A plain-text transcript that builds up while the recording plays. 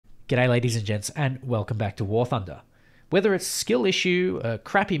G'day ladies and gents, and welcome back to War Thunder. Whether it's skill issue, a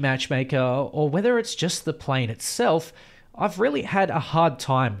crappy matchmaker, or whether it's just the plane itself, I've really had a hard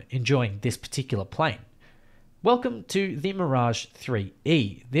time enjoying this particular plane. Welcome to the Mirage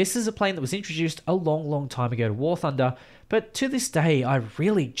IIIE. This is a plane that was introduced a long time ago to War Thunder, but to this day I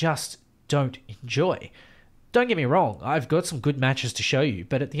really just don't enjoy. Don't get me wrong, I've got some good matches to show you,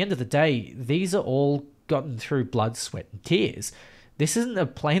 but at the end of the day, these are all gotten through blood, sweat and tears. This isn't a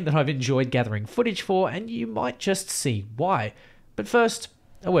plane that I've enjoyed gathering footage for, and you might just see why. But first,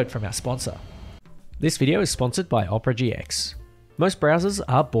 a word from our sponsor. This video is sponsored by Opera GX. Most browsers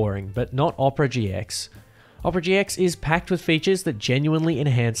are boring, but not Opera GX. Opera GX is packed with features that genuinely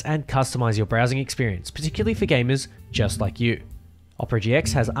enhance and customize your browsing experience, particularly for gamers just like you. Opera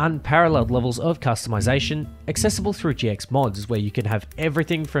GX has unparalleled levels of customization, accessible through GX mods, where you can have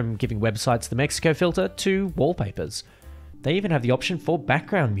everything from giving websites the Mexico filter to wallpapers. They even have the option for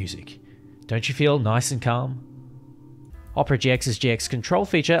background music. Don't you feel nice and calm? Opera GX's GX control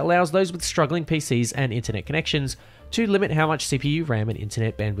feature allows those with struggling PCs and internet connections to limit how much CPU, RAM and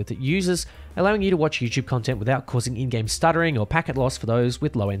internet bandwidth it uses, allowing you to watch YouTube content without causing in-game stuttering or packet loss for those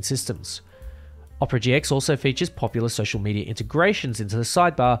with low-end systems. Opera GX also features popular social media integrations into the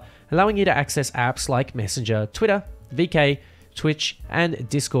sidebar, allowing you to access apps like Messenger, Twitter, VK, Twitch and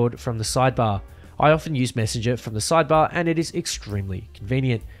Discord from the sidebar. I often use Messenger from the sidebar and it is extremely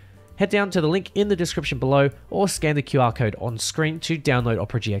convenient. Head down to the link in the description below or scan the QR code on screen to download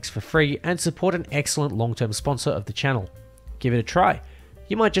Opera GX for free and support an excellent long-term sponsor of the channel. Give it a try.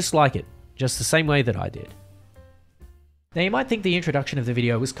 You might just like it, just the same way that I did. Now you might think the introduction of the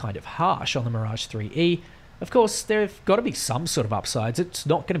video was kind of harsh on the Mirage IIIE. Of course, there have got to be some sort of upsides. It's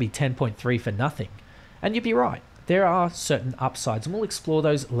not going to be 10.3 for nothing. And you'd be right, there are certain upsides and we'll explore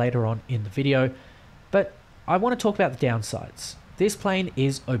those later on in the video. But I want to talk about the downsides. This plane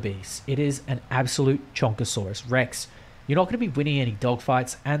is obese. It is an absolute Chonkosaurus Rex. You're not going to be winning any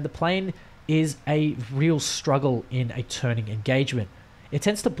dogfights, and the plane is a real struggle in a turning engagement. It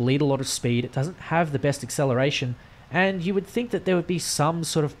tends to bleed a lot of speed, it doesn't have the best acceleration, and you would think that there would be some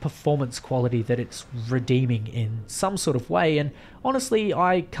sort of performance quality that it's redeeming in some sort of way, and honestly,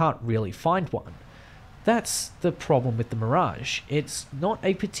 I can't really find one. That's the problem with the Mirage. It's not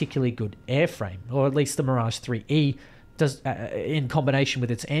a particularly good airframe, or at least the Mirage IIIE does, in combination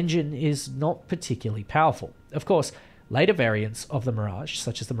with its engine, is not particularly powerful. Of course, later variants of the Mirage,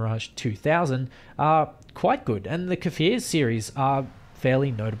 such as the Mirage 2000, are quite good, and the Kafir series are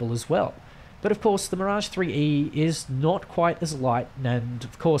fairly notable as well. But of course, the Mirage IIIE is not quite as light, and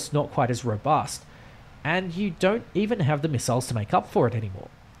of course not quite as robust, and you don't even have the missiles to make up for it anymore.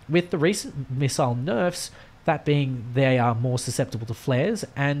 With the recent missile nerfs, that being they are more susceptible to flares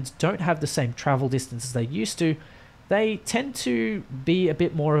and don't have the same travel distance as they used to, they tend to be a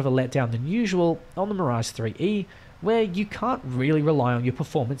bit more of a letdown than usual on the Mirage IIIE, where you can't really rely on your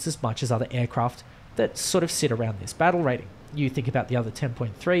performance as much as other aircraft that sort of sit around this battle rating. You think about the other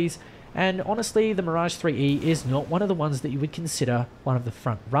 10.3s, and honestly the Mirage IIIE is not one of the ones that you would consider one of the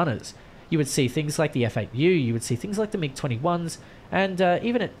front runners. You would see things like the F8U, you would see things like the MiG-21s, and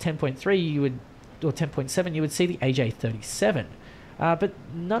even at 10.3 or 10.7 you would see the AJ-37. But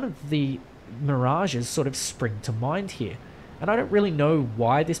none of the Mirages sort of spring to mind here. And I don't really know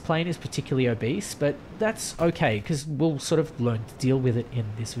why this plane is particularly obese, but that's okay, because we'll sort of learn to deal with it in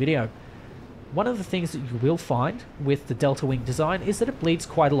this video. One of the things that you will find with the Delta Wing design is that it bleeds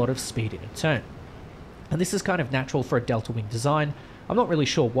quite a lot of speed in a turn. And this is kind of natural for a Delta Wing design. I'm not really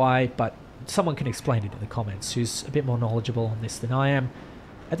sure why, but someone can explain it in the comments who's a bit more knowledgeable on this than I am.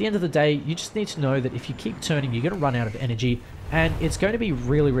 At the end of the day, you just need to know that if you keep turning, you're going to run out of energy, and it's going to be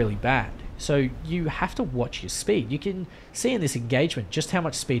really bad. So you have to watch your speed. You can see in this engagement just how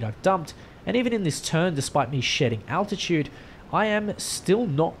much speed I've dumped, and even in this turn, despite me shedding altitude, I am still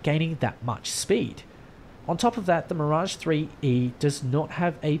not gaining that much speed. On top of that, the Mirage IIIE does not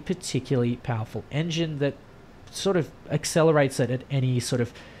have a particularly powerful engine that sort of accelerates it at any sort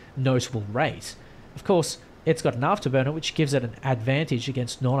of notable rate. Of course, it's got an afterburner, which gives it an advantage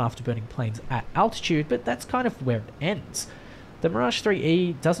against non-afterburning planes at altitude, but that's kind of where it ends. The Mirage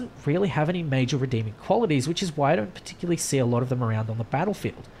IIIE doesn't really have any major redeeming qualities, which is why I don't particularly see a lot of them around on the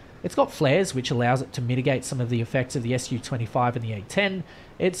battlefield. It's got flares, which allows it to mitigate some of the effects of the Su-25 and the A-10.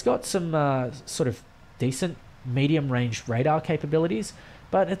 It's got some sort of decent medium-range radar capabilities,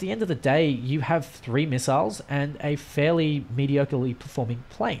 but at the end of the day, you have 3 missiles and a fairly mediocrely performing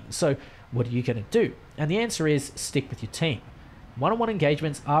plane. So what are you going to do? And the answer is stick with your team. One-on-one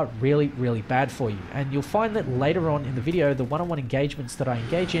engagements are really bad for you, and you'll find that later on in the video, the one-on-one engagements that I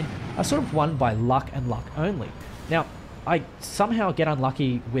engage in are sort of won by luck and luck only. Now, I somehow get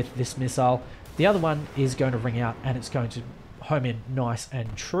unlucky with this missile. The other one is going to ring out and it's going to home in nice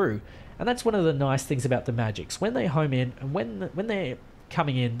and true. And that's one of the nice things about the magics. When they home in and when they're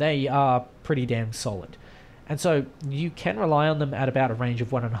coming in, they are pretty damn solid. And so you can rely on them at about a range of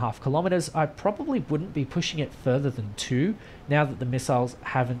 1.5 kilometers. I probably wouldn't be pushing it further than 2 now that the missiles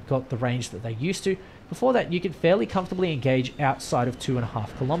haven't got the range that they used to. Before that, you could fairly comfortably engage outside of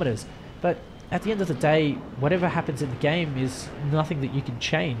 2.5 kilometers. But at the end of the day, whatever happens in the game is nothing that you can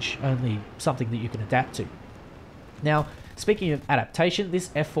change, only something that you can adapt to. Now, speaking of adaptation, this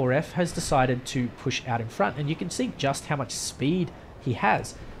F4F has decided to push out in front, and you can see just how much speed he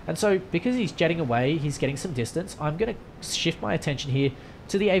has. And so, because he's jetting away, he's getting some distance, I'm going to shift my attention here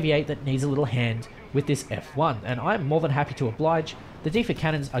to the AV-8 that needs a little hand with this F1, and I'm more than happy to oblige. The DEFA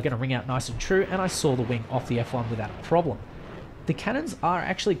cannons are going to ring out nice and true, and I saw the wing off the F1 without a problem. The cannons are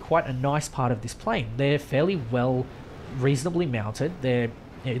actually quite a nice part of this plane. They're fairly well, reasonably mounted. They're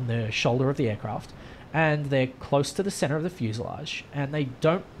in the shoulder of the aircraft, and they're close to the center of the fuselage, and they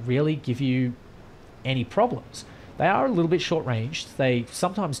don't really give you any problems. They are a little bit short-ranged. They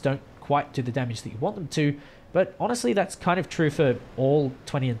sometimes don't quite do the damage that you want them to, but honestly, that's kind of true for all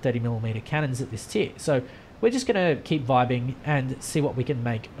 20 and 30mm cannons at this tier. So we're just going to keep vibing and see what we can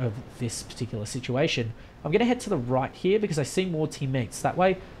make of this particular situation. I'm going to head to the right here because I see more teammates that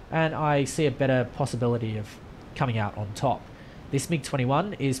way, and I see a better possibility of coming out on top. This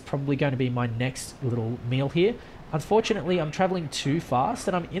MiG-21 is probably going to be my next little meal here. Unfortunately, I'm traveling too fast,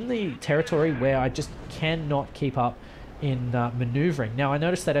 and I'm in the territory where I just cannot keep up in maneuvering. Now, I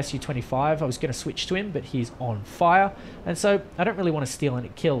noticed that Su-25, I was going to switch to him, but he's on fire, and so I don't really want to steal any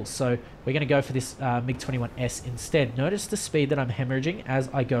kills, so we're going to go for this MiG-21S instead. Notice the speed that I'm hemorrhaging as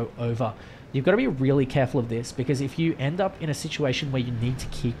I go over. You've got to be really careful of this, because if you end up in a situation where you need to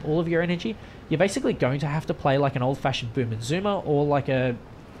keep all of your energy, you're basically going to have to play like an old-fashioned boom and zoomer, or like a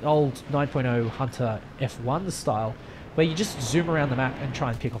old 9.0 Hunter F1 style, where you just zoom around the map and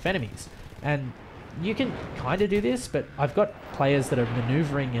try and pick off enemies. And you can kind of do this, but I've got players that are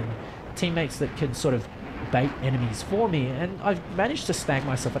maneuvering and teammates that can sort of bait enemies for me, and I've managed to snag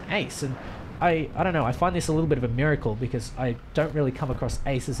myself an ace. And I don't know, I find this a little bit of a miracle because I don't really come across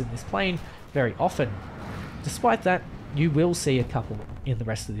aces in this plane very often. Despite that, you will see a couple in the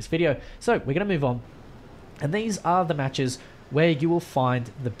rest of this video. So we're going to move on, and these are the matches where you will find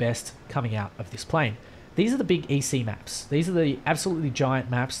the best coming out of this plane. These are the big EC maps. These are the absolutely giant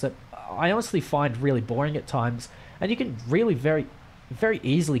maps that I honestly find really boring at times, and you can really very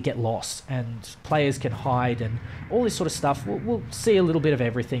easily get lost, and players can hide and all this sort of stuff. We'll see a little bit of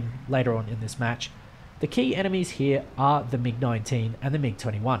everything later on in this match. The key enemies here are the MiG-19 and the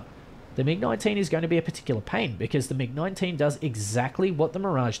MiG-21. The MiG-19 is going to be a particular pain because the MiG-19 does exactly what the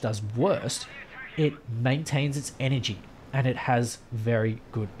Mirage does worst. It maintains its energy, and it has very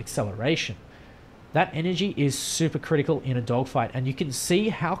good acceleration. That energy is super critical in a dogfight, and you can see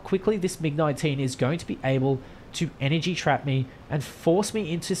how quickly this MiG-19 is going to be able to energy trap me and force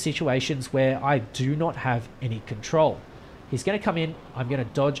me into situations where I do not have any control. He's going to come in, I'm going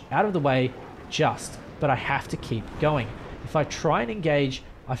to dodge out of the way but I have to keep going. If I try and engage,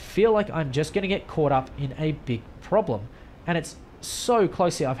 I feel like I'm just going to get caught up in a big problem, and it's so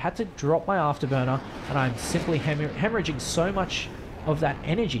close here. I've had to drop my afterburner, and I'm simply hemorrhaging so much of that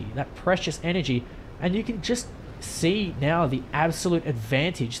energy, that precious energy, and you can just see now the absolute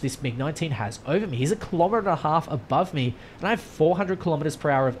advantage this MiG-19 has over me. He's 1.5 kilometers above me, and I have 400 kilometers per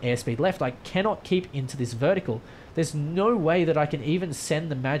hour of airspeed left. I cannot keep into this vertical. There's no way that I can even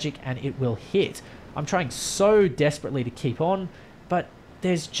send the magic and it will hit. I'm trying so desperately to keep on, but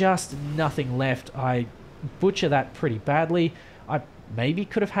there's just nothing left. I butcher that pretty badly. I maybe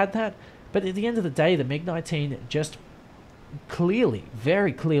could have had that, but at the end of the day, the MiG-19 just clearly,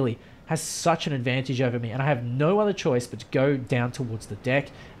 very clearly, has such an advantage over me, and I have no other choice but to go down towards the deck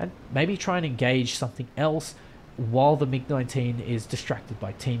and maybe try and engage something else while the MiG-19 is distracted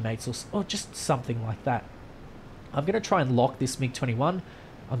by teammates or just something like that. I'm going to try and lock this MiG-21.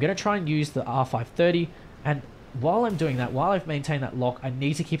 I'm going to try and use the R530, and while I'm doing that, while I've maintained that lock, I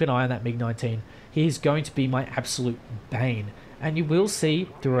need to keep an eye on that MiG-19. He is going to be my absolute bane, and you will see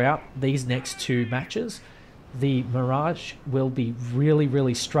throughout these next two matches the Mirage will be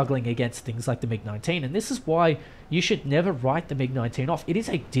really struggling against things like the MiG-19, and this is why you should never write the MiG-19 off. It is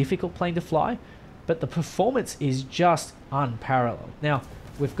a difficult plane to fly, but the performance is just unparalleled. Now,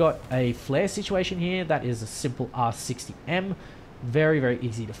 we've got a flare situation here. That is a simple R60M, very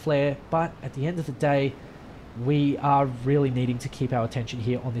easy to flare, but at the end of the day, we are really needing to keep our attention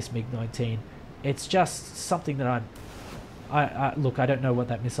here on this MiG-19. It's just something that look, I don't know what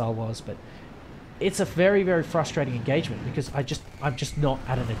that missile was, but it's a very, very frustrating engagement because I'm just not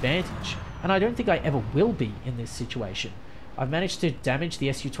at an advantage. And I don't think I ever will be in this situation. I've managed to damage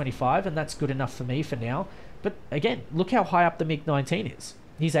the Su-25, and that's good enough for me for now. But again, look how high up the MiG-19 is.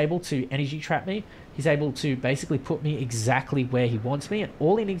 He's able to energy trap me. He's able to basically put me exactly where he wants me, and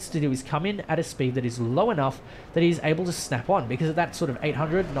all he needs to do is come in at a speed that is low enough that he's able to snap on, because at that sort of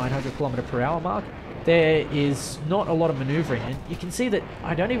 800, 900 kilometer per hour mark, there is not a lot of maneuvering, and you can see that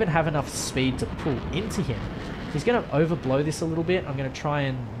I don't even have enough speed to pull into him. He's going to overblow this a little bit. I'm going to try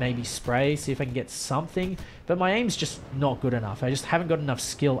and maybe spray, see if I can get something, but my aim's just not good enough. I just haven't got enough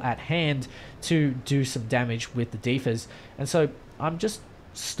skill at hand to do some damage with the defers, and so I'm just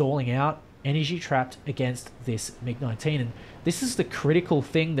stalling out, energy trapped against this MiG-19, and this is the critical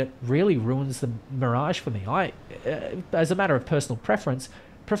thing that really ruins the Mirage for me. I, as a matter of personal preference,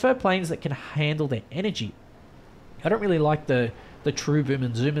 prefer planes that can handle their energy. I don't really like the true boom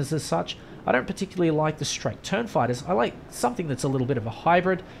and zoomers as such. I don't particularly like the straight turn fighters. I like something that's a little bit of a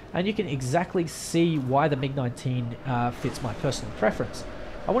hybrid, and you can exactly see why the MiG-19 fits my personal preference.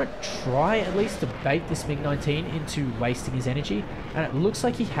 I want to try at least to bait this MiG-19 into wasting his energy, and it looks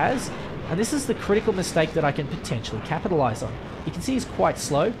like he has, and this is the critical mistake that I can potentially capitalize on. You can see he's quite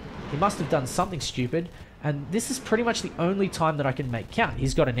slow. He must have done something stupid, and this is pretty much the only time that I can make count.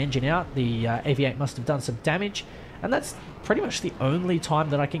 He's got an engine out, the AV-8 must have done some damage, and that's pretty much the only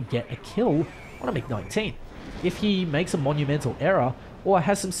time that I can get a kill on a MiG-19. If he makes a monumental error or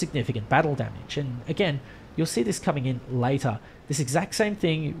has some significant battle damage, and again, you'll see this coming in later. This exact same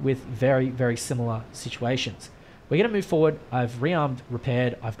thing with very, very similar situations. We're going to move forward. I've rearmed,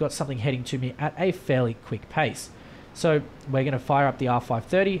 repaired. I've got something heading to me at a fairly quick pace. So we're going to fire up the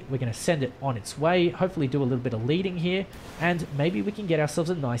R530. We're going to send it on its way, hopefully do a little bit of leading here, and maybe we can get ourselves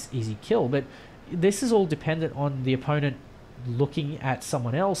a nice, easy kill. But this is all dependent on the opponent looking at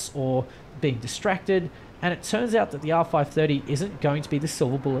someone else or being distracted, and it turns out that the R530 isn't going to be the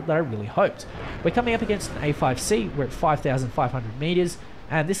silver bullet that I really hoped. We're coming up against an A5C, we're at 5,500 meters,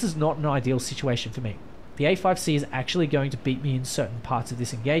 and this is not an ideal situation for me. The A5C is actually going to beat me in certain parts of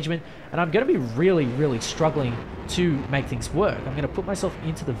this engagement, and I'm going to be really, really struggling to make things work. I'm going to put myself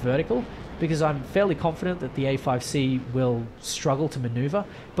into the vertical because I'm fairly confident that the A5C will struggle to maneuver,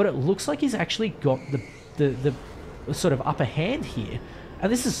 but it looks like he's actually got the sort of upper hand here.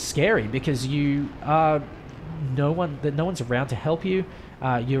 And this is scary because you are no one's around to help you.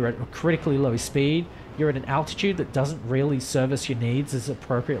 You're at a critically low speed. You're at an altitude that doesn't really service your needs as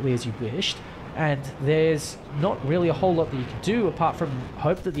appropriately as you wished. And there's not really a whole lot that you can do apart from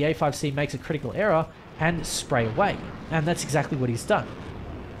hope that the A5C makes a critical error and spray away. And that's exactly what he's done.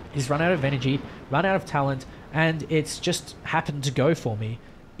 He's run out of energy, run out of talent, and it's just happened to go for me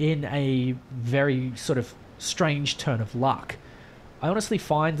in a very sort of strange turn of luck. I honestly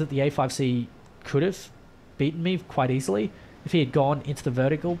find that the A5C could have beaten me quite easily if he had gone into the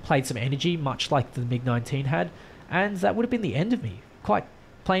vertical, played some energy, much like the MiG-19 had, and that would have been the end of me, quite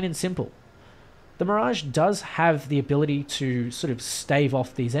plain and simple. The Mirage does have the ability to sort of stave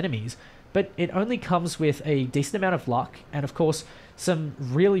off these enemies, but it only comes with a decent amount of luck and, of course, some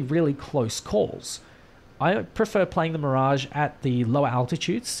really, really close calls. I prefer playing the Mirage at the lower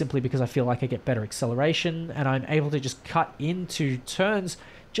altitudes simply because I feel like I get better acceleration and I'm able to just cut into turns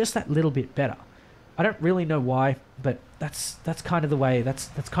just that little bit better. I don't really know why, but that's kind of the way, that's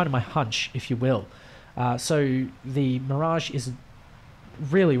kind of my hunch, if you will. So the Mirage is a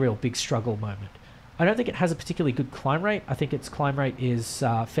really, real big struggle moment. I don't think it has a particularly good climb rate. I think its climb rate is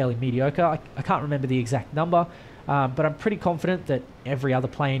fairly mediocre. I can't remember the exact number, but I'm pretty confident that every other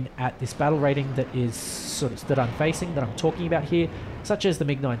plane at this battle rating that is sort of that I'm facing, that I'm talking about here, such as the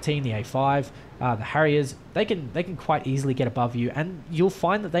MiG-19, the A5, the Harriers, they can quite easily get above you, and you'll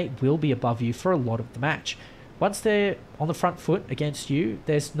find that they will be above you for a lot of the match. Once they're on the front foot against you,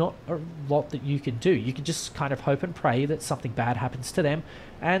 there's not a lot that you can do. You can just kind of hope and pray that something bad happens to them,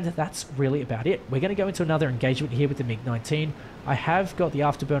 and that's really about it. We're going to go into another engagement here with the MiG-19. I have got the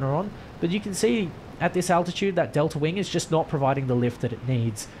afterburner on, but you can see at this altitude that delta wing is just not providing the lift that it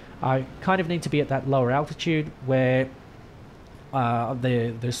needs. I kind of need to be at that lower altitude where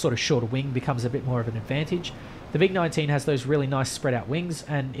the sort of shorter wing becomes a bit more of an advantage. The MiG-19 has those really nice spread out wings,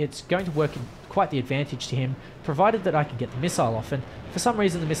 and it's going to work in quite the advantage to him, provided that I can get the missile off. And for some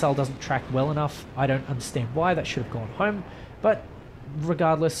reason the missile doesn't track well enough. I don't understand why. That should have gone home, but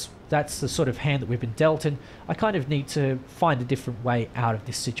regardless, that's the sort of hand that we've been dealt, and I kind of need to find a different way out of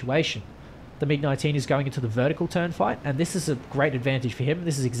this situation. The MiG-19 is going into the vertical turn fight, and this is a great advantage for him.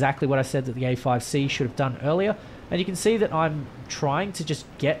 This is exactly what I said that the A5C should have done earlier, and you can see that I'm trying to just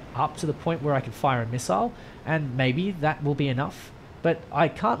get up to the point where I can fire a missile, and maybe that will be enough. but I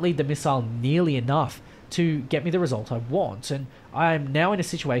can't lead the missile nearly enough to get me the result I want, and I'm now in a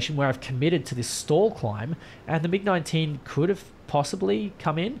situation where I've committed to this stall climb, and the MiG-19 could have possibly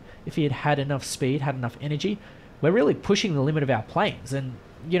come in if he had had enough speed, had enough energy. We're really pushing the limit of our planes, and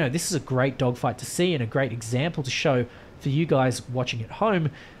you know, this is a great dogfight to see and a great example to show for you guys watching at home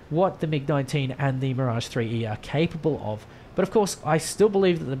what the MiG-19 and the Mirage IIIE are capable of. But of course, I still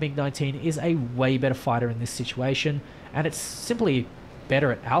believe that the MiG-19 is a way better fighter in this situation, and it's simply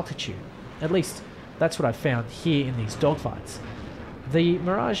better at altitude. At least, that's what I've found here in these dogfights. The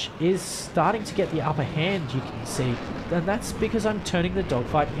Mirage is starting to get the upper hand, you can see, and that's because I'm turning the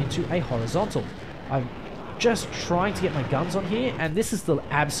dogfight into a horizontal. I'm just trying to get my guns on here, and this is the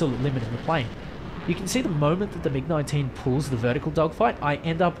absolute limit of the plane. You can see the moment that the MiG-19 pulls the vertical dogfight, I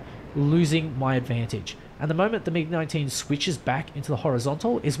end up losing my advantage. And the moment the MiG-19 switches back into the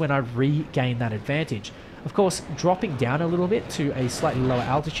horizontal is when I regain that advantage. Of course, dropping down a little bit to a slightly lower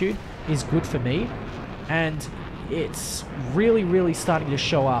altitude is good for me, and it's really starting to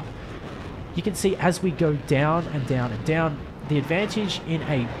show up. You can see as we go down and down and down, the advantage in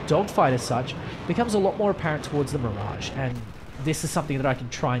a dogfight as such becomes a lot more apparent towards the Mirage, and this is something that I can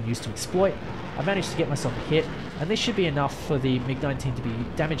try and use to exploit. I managed to get myself a hit, and this should be enough for the MiG-19 to be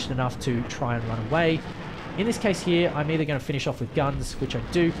damaged enough to try and run away. In this case here, I'm either going to finish off with guns, which I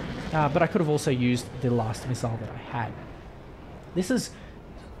do, but I could have also used the last missile that I had. This is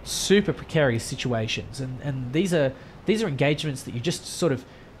super precarious situations, and these are engagements that you just sort of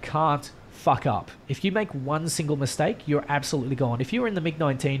can't fuck up. If you make one single mistake, you're absolutely gone. If you were in the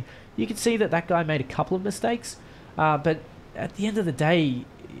MiG-19, you could see that that guy made a couple of mistakes, but at the end of the day,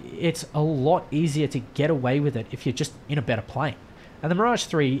 it's a lot easier to get away with it if you're just in a better plane. And the Mirage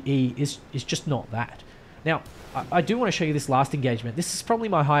IIIE is just not that. Now, I do want to show you this last engagement. This is probably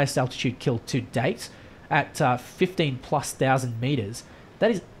my highest altitude kill to date at 15,000+ meters. That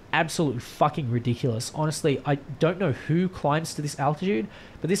is absolutely fucking ridiculous. Honestly, I don't know who climbs to this altitude,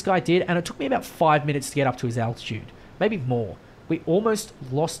 but this guy did, and it took me about 5 minutes to get up to his altitude. Maybe more. We almost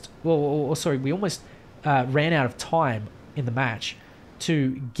lost, we almost ran out of time in the match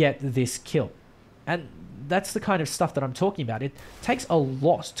to get this kill. And that's the kind of stuff that I'm talking about. It takes a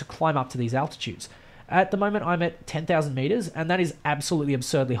lot to climb up to these altitudes. At the moment, I'm at 10,000 meters, and that is absolutely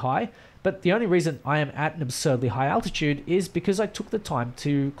absurdly high. But the only reason I am at an absurdly high altitude is because I took the time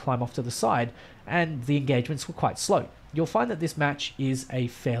to climb off to the side, and the engagements were quite slow. You'll find that this match is a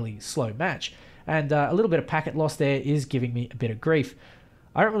fairly slow match, and a little bit of packet loss there is giving me a bit of grief.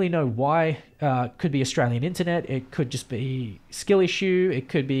 I don't really know why. Could be Australian internet, it could just be skill issue, it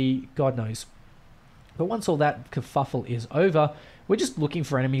could be God knows. But once all that kerfuffle is over, we're just looking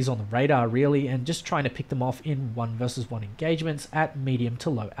for enemies on the radar really, and just trying to pick them off in 1 versus 1 engagements at medium to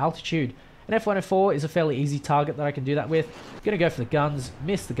low altitude. An F-104 is a fairly easy target that I can do that with. I'm going to go for the guns,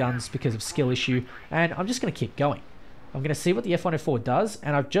 miss the guns because of skill issue, and I'm just going to keep going. I'm going to see what the F-104 does,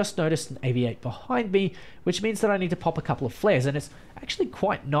 and I've just noticed an AV-8 behind me, which means that I need to pop a couple of flares, and it's actually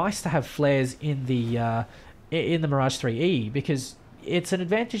quite nice to have flares in the Mirage IIIE, because it's an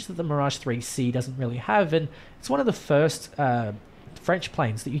advantage that the Mirage 3C doesn't really have, and it's one of the first French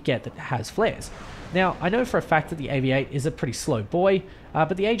planes that you get that has flares. Now, I know for a fact that the AV-8 is a pretty slow boy,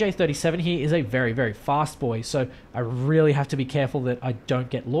 but the AJ-37 here is a very fast boy, so I really have to be careful that I don't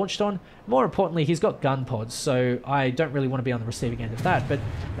get launched on. More importantly, he's got gun pods, so I don't really want to be on the receiving end of that, but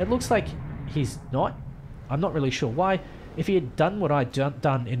it looks like he's not. I'm not really sure why. If he had done what I'd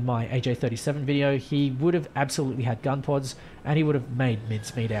done in my AJ-37 video, he would have absolutely had gun pods, and he would have made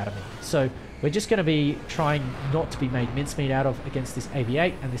mincemeat out of me. So we're just going to be trying not to be made mincemeat out of against this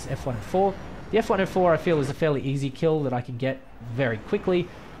AV-8 and this F-104. The F-104 I feel is a fairly easy kill that I can get very quickly.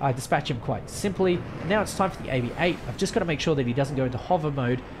 I dispatch him quite simply. Now it's time for the AV-8. I've just got to make sure that he doesn't go into hover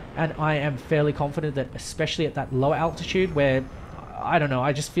mode, and I am fairly confident that especially at that lower altitude where, I don't know,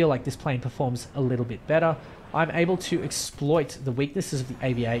 I just feel like this plane performs a little bit better, I'm able to exploit the weaknesses of the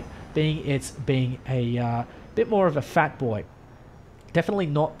AV-8, being a bit more of a fat boy. Definitely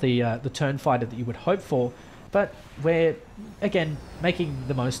not the turn fighter that you would hope for, but we're, again, making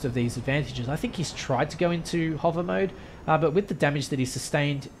the most of these advantages. I think he's tried to go into hover mode, but with the damage that he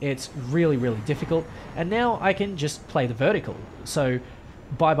sustained, it's really difficult. And now I can just play the vertical. So,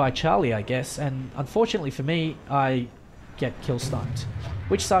 bye-bye Charlie, I guess. And unfortunately for me, I get kill stunned,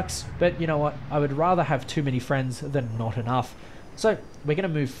 which sucks, but you know what? I would rather have too many friends than not enough. So, we're going to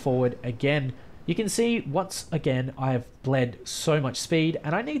move forward again. You can see, once again, I have bled so much speed,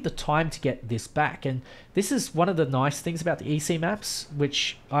 and I need the time to get this back. And this is one of the nice things about the EC maps,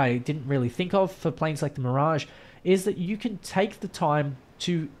 which I didn't really think of for planes like the Mirage, is that you can take the time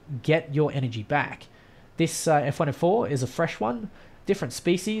to get your energy back. This F-104 is a fresh one, different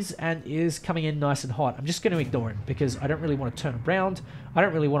species and is coming in nice and hot. I'm just going to ignore it because I don't really want to turn around. I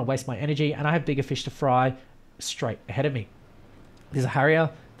don't really want to waste my energy, and I have bigger fish to fry straight ahead of me. There's a Harrier,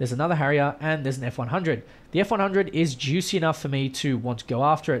 there's another Harrier, and there's an F-100. The F-100 is juicy enough for me to want to go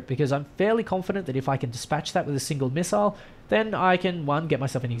after it because I'm fairly confident that if I can dispatch that with a single missile, then I can, 1, get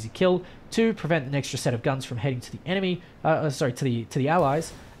myself an easy kill, 2, prevent an extra set of guns from heading to the enemy, to the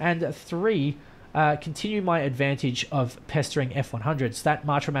allies, and 3, continue my advantage of pestering F-100s. That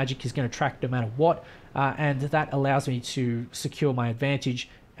Matra Magic is going to track no matter what, and that allows me to secure my advantage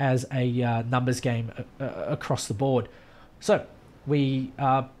as a numbers game across the board. So we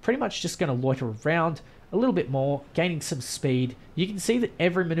are pretty much just going to loiter around a little bit more, gaining some speed. You can see that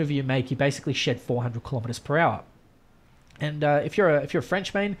every maneuver you make, you basically shed 400 kilometers per hour. And if you're a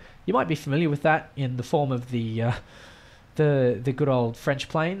French main, you might be familiar with that in the form of the good old French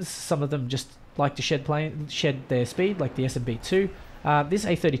planes. Some of them just like to shed their speed, like the SMB2. This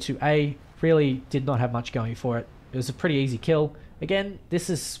A32A really did not have much going for it. It was a pretty easy kill. Again, this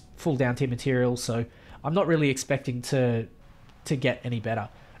is full down tier material, so I'm not really expecting to get any better.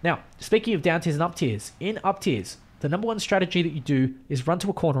 Now, speaking of down tiers and up tiers, in up tiers, the number one strategy that you do is run to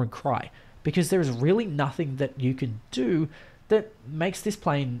a corner and cry, because there is really nothing that you can do that makes this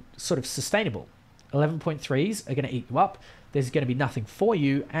plane sort of sustainable. 11.3s are going to eat you up, there's going to be nothing for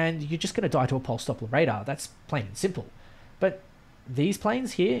you, and you're just going to die to a pulse Doppler radar. That's plain and simple. But these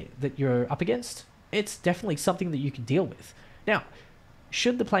planes here that you're up against, it's definitely something that you can deal with. Now,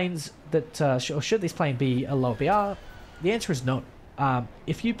 should the planes that, should this plane be a low BR? The answer is no.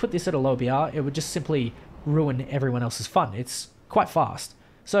 If you put this at a low BR, it would just simply ruin everyone else's fun. It's quite fast.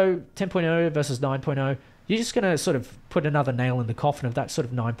 So 10.0 versus 9.0, you're just going to sort of put another nail in the coffin of that sort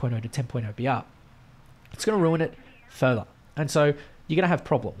of 9.0 to 10.0 BR. It's going to ruin it further. And so you're going to have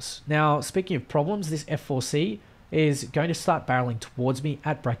problems. Now, speaking of problems, this F4C is going to start barreling towards me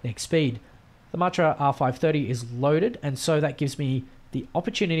at breakneck speed. The Matra R530 is loaded, and so that gives me the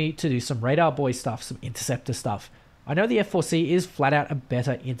opportunity to do some radar boy stuff, some interceptor stuff. I know the F4C is flat out a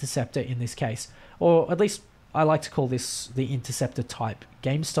better interceptor in this case, or at least I like to call this the interceptor type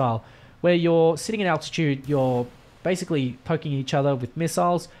game style, where you're sitting at altitude, you're basically poking each other with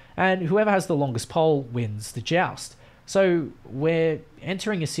missiles, and whoever has the longest pole wins the joust. So we're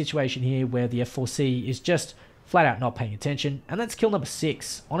entering a situation here where the F4C is just flat out not paying attention, and that's kill number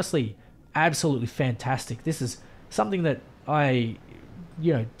 6. Honestly, absolutely fantastic. This is something that I,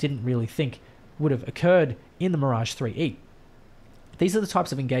 didn't really think would have occurred in the Mirage IIIE. These are the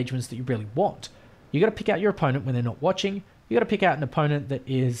types of engagements that you really want. You got to pick out your opponent when they're not watching. You got to pick out an opponent that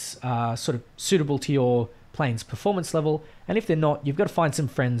is sort of suitable to your plane's performance level, and if they're not, you've got to find some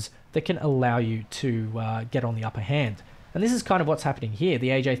friends that can allow you to get on the upper hand. And this is kind of what's happening here. The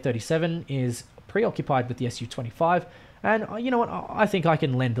AJ-37 is preoccupied with the Su-25, and you know what, I think I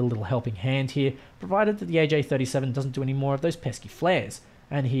can lend a little helping hand here, provided that the AJ-37 doesn't do any more of those pesky flares.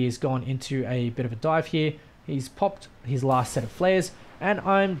 And he has gone into a bit of a dive here. He's popped his last set of flares, and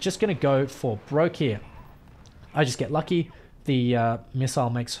I'm just going to go for broke here. I just get lucky. The missile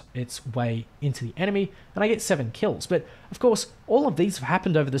makes its way into the enemy, and I get 7 kills. But, of course, all of these have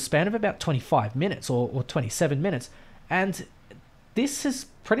happened over the span of about 25 minutes, or 27 minutes. And this has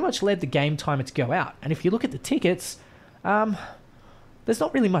pretty much led the game timer to go out. And if you look at the tickets, there's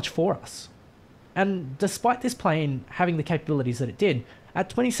not really much for us. And despite this plane having the capabilities that it did, at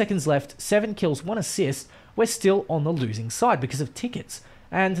 20 seconds left, 7 kills, 1 assist, we're still on the losing side because of tickets.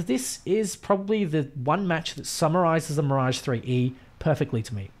 And this is probably the one match that summarizes the Mirage IIIE perfectly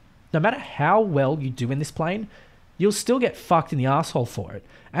to me. No matter how well you do in this plane, you'll still get fucked in the asshole for it,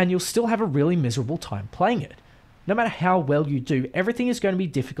 and you'll still have a really miserable time playing it. No matter how well you do, everything is going to be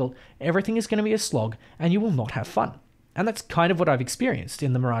difficult, everything is going to be a slog, and you will not have fun. And that's kind of what I've experienced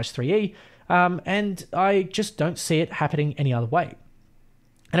in the Mirage IIIE, and I just don't see it happening any other way.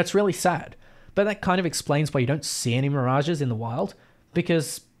 And it's really sad, but that kind of explains why you don't see any Mirages in the wild,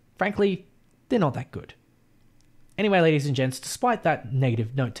 because, frankly, they're not that good. Anyway, ladies and gents, despite that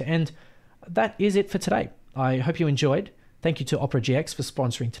negative note to end, that is it for today. I hope you enjoyed. Thank you to Opera GX for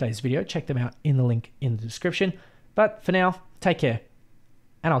sponsoring today's video. Check them out in the link in the description. But for now, take care,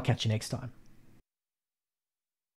 and I'll catch you next time.